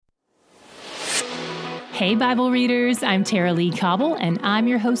Hey, Bible readers, I'm Tara Lee Cobble, and I'm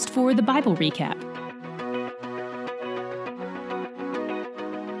your host for the Bible Recap.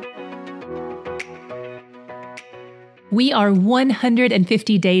 We are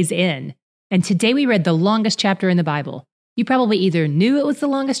 150 days in, and today we read the longest chapter in the Bible. You probably either knew it was the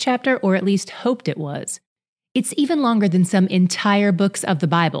longest chapter or at least hoped it was. It's even longer than some entire books of the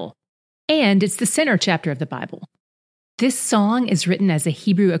Bible, and it's the center chapter of the Bible. This song is written as a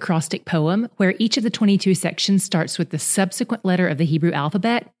Hebrew acrostic poem where each of the 22 sections starts with the subsequent letter of the Hebrew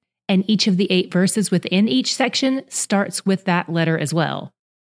alphabet, and each of the 8 verses within each section starts with that letter as well.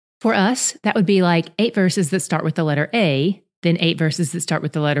 For us, that would be like 8 verses that start with the letter A, then 8 verses that start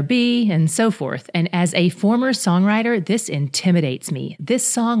with the letter B, and so forth. And as a former songwriter, this intimidates me. This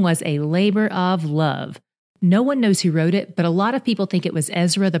song was a labor of love. No one knows who wrote it, but a lot of people think it was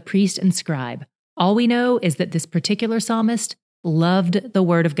Ezra the priest and scribe. All we know is that this particular psalmist loved the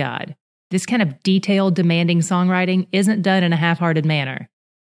Word of God. This kind of detailed, demanding songwriting isn't done in a half-hearted manner.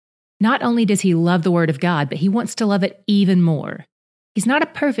 Not only does he love the Word of God, but he wants to love it even more. He's not a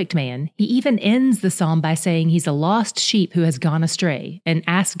perfect man. He even ends the psalm by saying he's a lost sheep who has gone astray and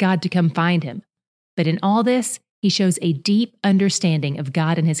asks God to come find him. But in all this, he shows a deep understanding of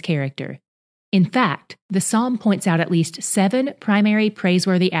God and his character. In fact, the psalm points out at least 7 primary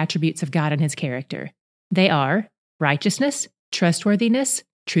praiseworthy attributes of God and his character. They are righteousness, trustworthiness,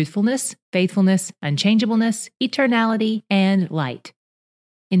 truthfulness, faithfulness, unchangeableness, eternality, and light.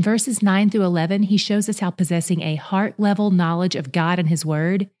 In verses 9 through 11, he shows us how possessing a heart-level knowledge of God and his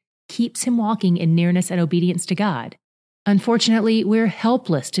word keeps him walking in nearness and obedience to God. Unfortunately, we're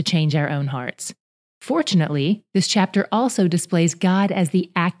helpless to change our own hearts. Fortunately, this chapter also displays God as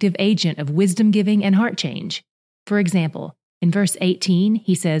the active agent of wisdom-giving and heart change. For example, in verse 18,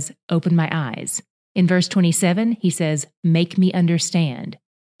 he says, "Open my eyes." In verse 27, he says, "Make me understand."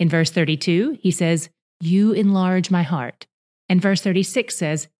 In verse 32, he says, "You enlarge my heart." And verse 36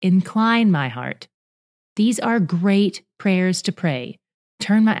 says, "Incline my heart." These are great prayers to pray.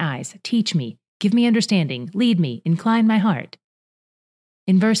 Turn my eyes, teach me, give me understanding, lead me, incline my heart.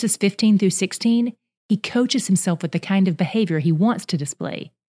 In verses 15 through 16, he coaches himself with the kind of behavior he wants to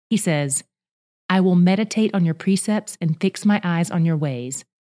display. He says, "I will meditate on your precepts and fix my eyes on your ways.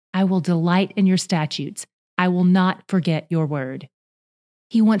 I will delight in your statutes. I will not forget your word."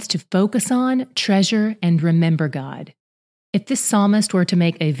 He wants to focus on, treasure, and remember God. If this psalmist were to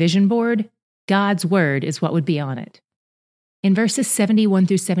make a vision board, God's word is what would be on it. In verses 71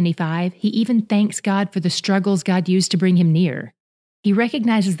 through 75, he even thanks God for the struggles God used to bring him near. He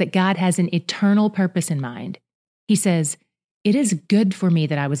recognizes that God has an eternal purpose in mind. He says, "It is good for me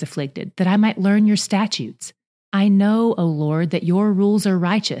that I was afflicted, that I might learn your statutes. I know, O Lord, that your rules are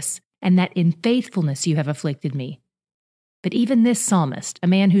righteous, and that in faithfulness you have afflicted me." But even this psalmist, a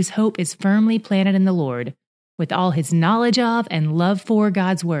man whose hope is firmly planted in the Lord, with all his knowledge of and love for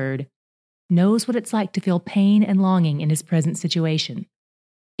God's word, knows what it's like to feel pain and longing in his present situation.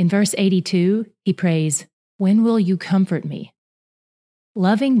 In verse 82, he prays, "When will you comfort me?"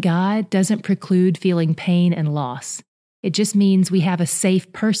 Loving God doesn't preclude feeling pain and loss. It just means we have a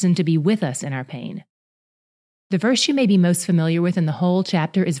safe person to be with us in our pain. The verse you may be most familiar with in the whole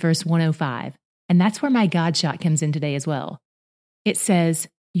chapter is verse 105, and that's where my God shot comes in today as well. It says,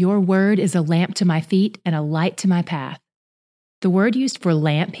 "Your word is a lamp to my feet and a light to my path." The word used for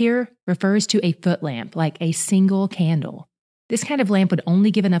lamp here refers to a foot lamp, like a single candle. This kind of lamp would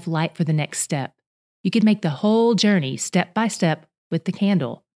only give enough light for the next step. You could make the whole journey step by step with the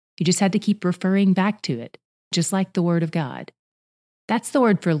candle. You just had to keep referring back to it, just like the Word of God. That's the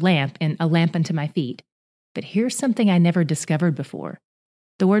word for lamp in "a lamp unto my feet." But here's something I never discovered before.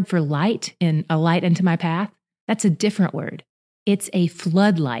 The word for light in "a light unto my path," that's a different word. It's a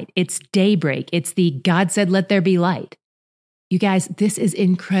floodlight. It's daybreak. It's the "God said, let there be light." You guys, this is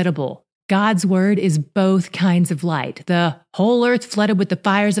incredible. God's word is both kinds of light. The whole earth flooded with the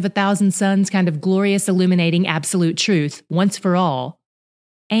fires of 1,000 suns, kind of glorious, illuminating absolute truth, once for all.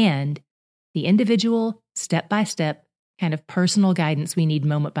 And the individual, step-by-step, kind of personal guidance we need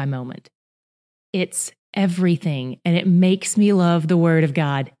moment by moment. It's everything, and it makes me love the Word of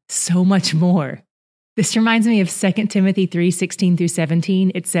God so much more. This reminds me of 2 Timothy 3:16 through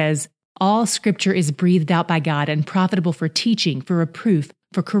 17. It says, "All Scripture is breathed out by God and profitable for teaching, for reproof,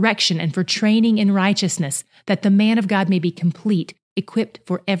 for correction, and for training in righteousness, that the man of God may be complete, equipped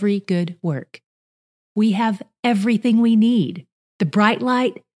for every good work." We have everything we need. The bright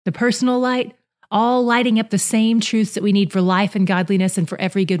light, the personal light, all lighting up the same truths that we need for life and godliness and for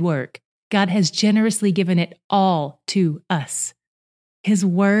every good work. God has generously given it all to us. His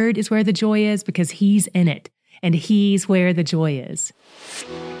word is where the joy is because he's in it, and he's where the joy is.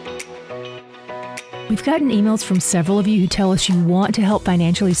 We've gotten emails from several of you who tell us you want to help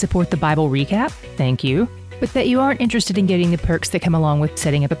financially support the Bible Recap. Thank you. But that you aren't interested in getting the perks that come along with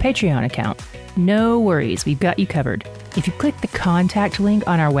setting up a Patreon account. No worries, we've got you covered. If you click the contact link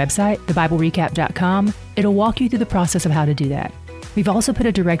on our website, thebiblerecap.com, it'll walk you through the process of how to do that. We've also put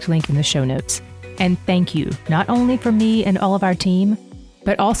a direct link in the show notes. And thank you, not only from me and all of our team,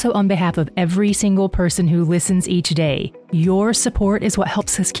 but also on behalf of every single person who listens each day. Your support is what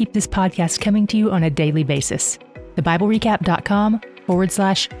helps us keep this podcast coming to you on a daily basis.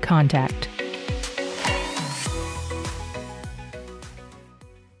 thebiblerecap.com/contact.